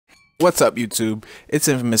What's up, YouTube? It's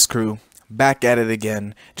Infamous Crew, back at it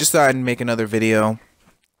again. Just thought I'd make another video.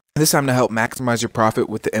 This time to help maximize your profit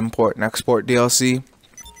with the Import and Export DLC.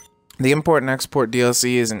 The Import and Export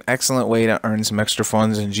DLC is an excellent way to earn some extra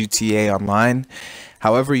funds in GTA Online.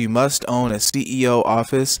 However, you must own a CEO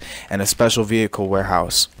office and a special vehicle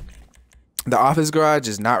warehouse. The office garage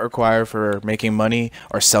is not required for making money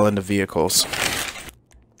or selling the vehicles.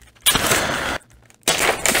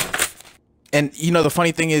 And you know, the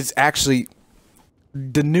funny thing is, actually,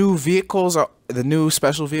 the new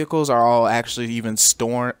special vehicles are all actually even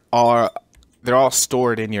stored, they're all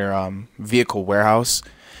stored in your vehicle warehouse.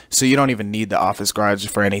 So you don't even need the office garage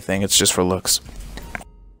for anything. It's just for looks.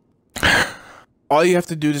 All you have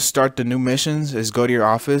to do to start the new missions is go to your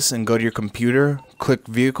office and go to your computer, click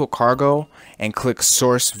vehicle cargo, and click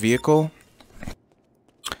source vehicle.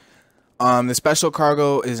 The special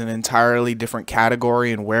cargo is an entirely different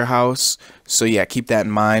category in warehouse, so yeah, keep that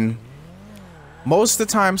in mind. Most of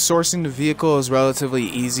the time, sourcing the vehicle is relatively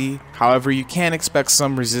easy. However, you can expect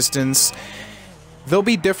some resistance. There'll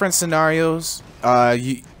be different scenarios.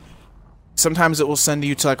 Sometimes it will send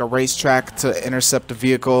you to like a racetrack to intercept a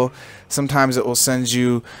vehicle. Sometimes it will send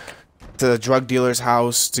you to the drug dealer's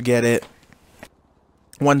house to get it.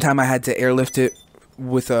 One time I had to airlift it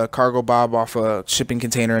with a cargo bob off a shipping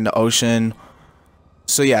container in the ocean.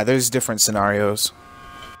 So yeah, there's different scenarios.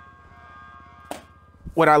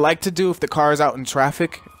 What I like to do if the car is out in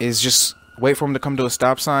traffic is just wait for him to come to a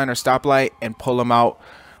stop sign or stoplight and pull him out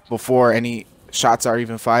before any shots are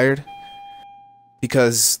even fired,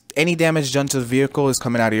 because any damage done to the vehicle is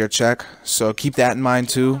coming out of your check, so keep that in mind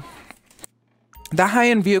too. The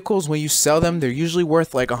high-end vehicles, when you sell them, they're usually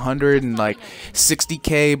worth like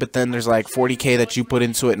 160K, but then there's like 40K that you put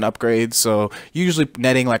into it in upgrades, so you're usually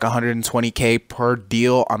netting like 120K per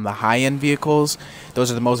deal on the high-end vehicles.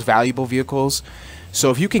 Those are the most valuable vehicles.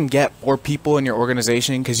 So if you can get 4 people in your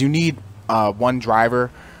organization, because you need one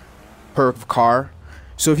driver per car,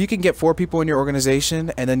 so if you can get 4 people in your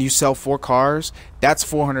organization and then you sell 4 cars, that's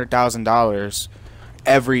 $400,000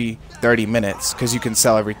 every 30 minutes, because you can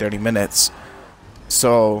sell every 30 minutes.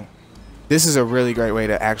 So this is a really great way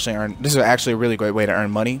to actually earn. This is actually a really great way to earn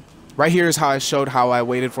money. Right here is how I showed how I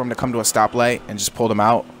waited for him to come to a stoplight and just pulled him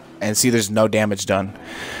out, and see there's no damage done.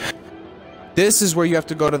 This is where you have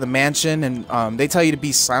to go to the mansion, and they tell you to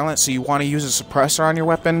be silent, so you want to use a suppressor on your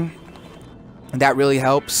weapon. That really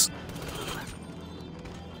helps.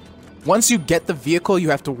 Once you get the vehicle,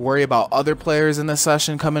 you have to worry about other players in the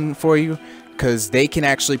session coming for you, because they can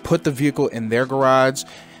actually put the vehicle in their garage.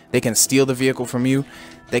 They can steal the vehicle from you.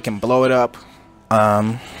 They can blow it up.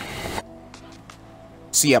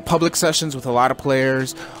 So yeah, public sessions with a lot of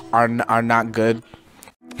players are not good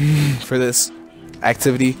for this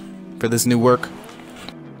activity, for this new work.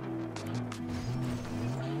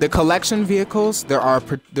 The collection vehicles, there are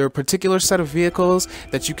a particular set of vehicles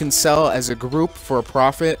that you can sell as a group for a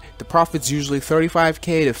profit. The profit's usually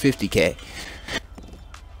 35K to 50K.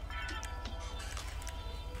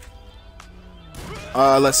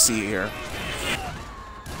 Let's see here.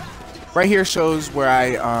 Right here shows where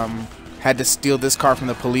I had to steal this car from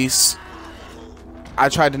the police. I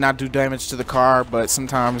tried to not do damage to the car, but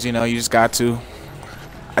sometimes, you know, you just got to.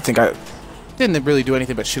 I think I didn't really do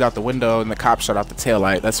anything but shoot out the window, and the cop shot out the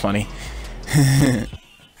taillight. That's funny.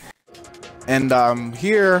 And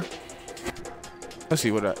here, let's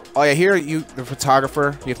see what. Oh yeah, here the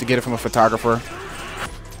photographer. You have to get it from a photographer.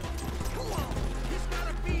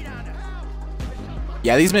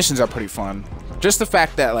 Yeah, these missions are pretty fun. Just the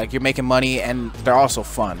fact that like you're making money and they're also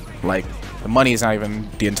fun. Like the money is not even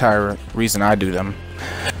the entire reason I do them.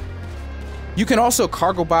 You can also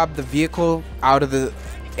cargo bob the vehicle out of the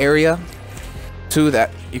area too. That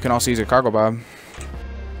you can also use your cargo bob.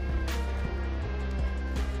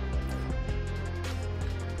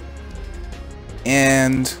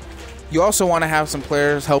 And you also want to have some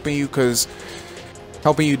players helping you,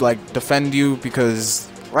 like defend you, because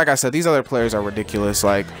like I said, these other players are ridiculous.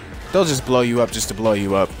 Like, they'll just blow you up just to blow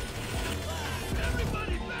you up.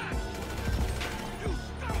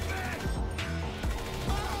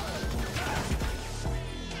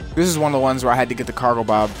 This is one of the ones where I had to get the cargo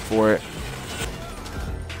bob for it.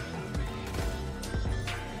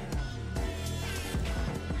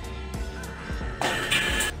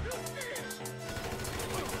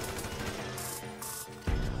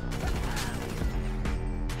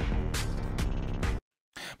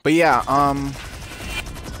 But yeah,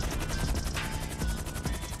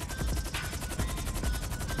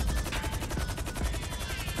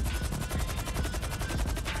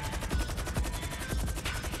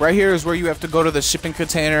 Right here is where you have to go to the shipping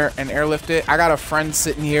container and airlift it. I got a friend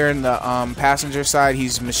sitting here in the passenger side.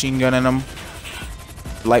 He's machine gunning them.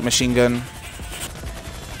 Light machine gun.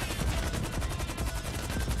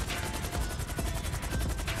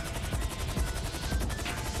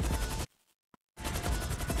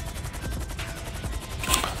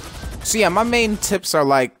 So yeah, my main tips are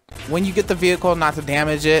like, when you get the vehicle, not to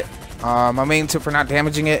damage it. My main tip for not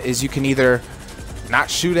damaging it is you can either not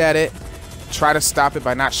shoot at it, try to stop it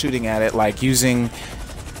by not shooting at it, like using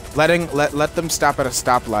let them stop at a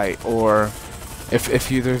stoplight, or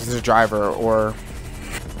if you there's a driver, or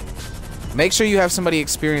make sure you have somebody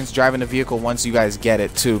experienced driving the vehicle once you guys get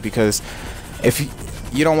it too, because if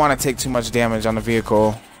you don't want to take too much damage on the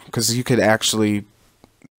vehicle, because you could actually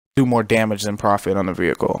do more damage than profit on the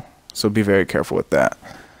vehicle. So be very careful with that.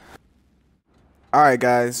 Alright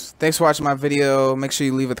guys, thanks for watching my video. Make sure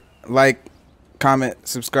you leave a like, comment,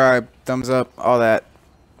 subscribe, thumbs up, all that.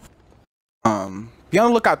 Be on the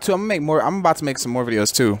lookout too. I'm about to make some more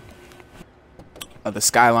videos too of the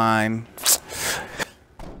Skyline.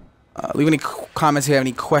 Leave any comments if you have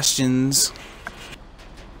any questions.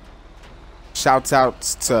 Shouts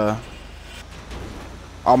outs to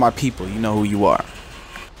all my people. You know who you are.